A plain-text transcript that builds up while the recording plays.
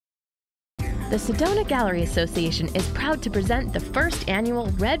The Sedona Gallery Association is proud to present the first annual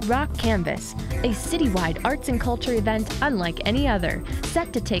Red Rock Canvas, a citywide arts and culture event unlike any other,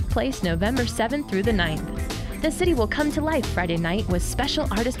 set to take place November 7th through the 9th. The city will come to life Friday night with special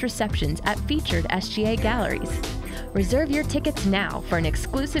artist receptions at featured SGA galleries. Reserve your tickets now for an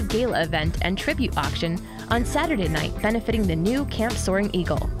exclusive gala event and tribute auction on Saturday night benefiting the new Camp Soaring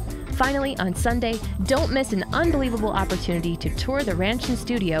Eagle. Finally, on Sunday, don't miss an unbelievable opportunity to tour the ranch and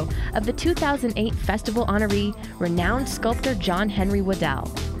studio of the 2008 festival honoree, renowned sculptor John Henry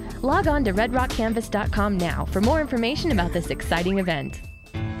Waddell. Log on to redrockcanvas.com now for more information about this exciting event.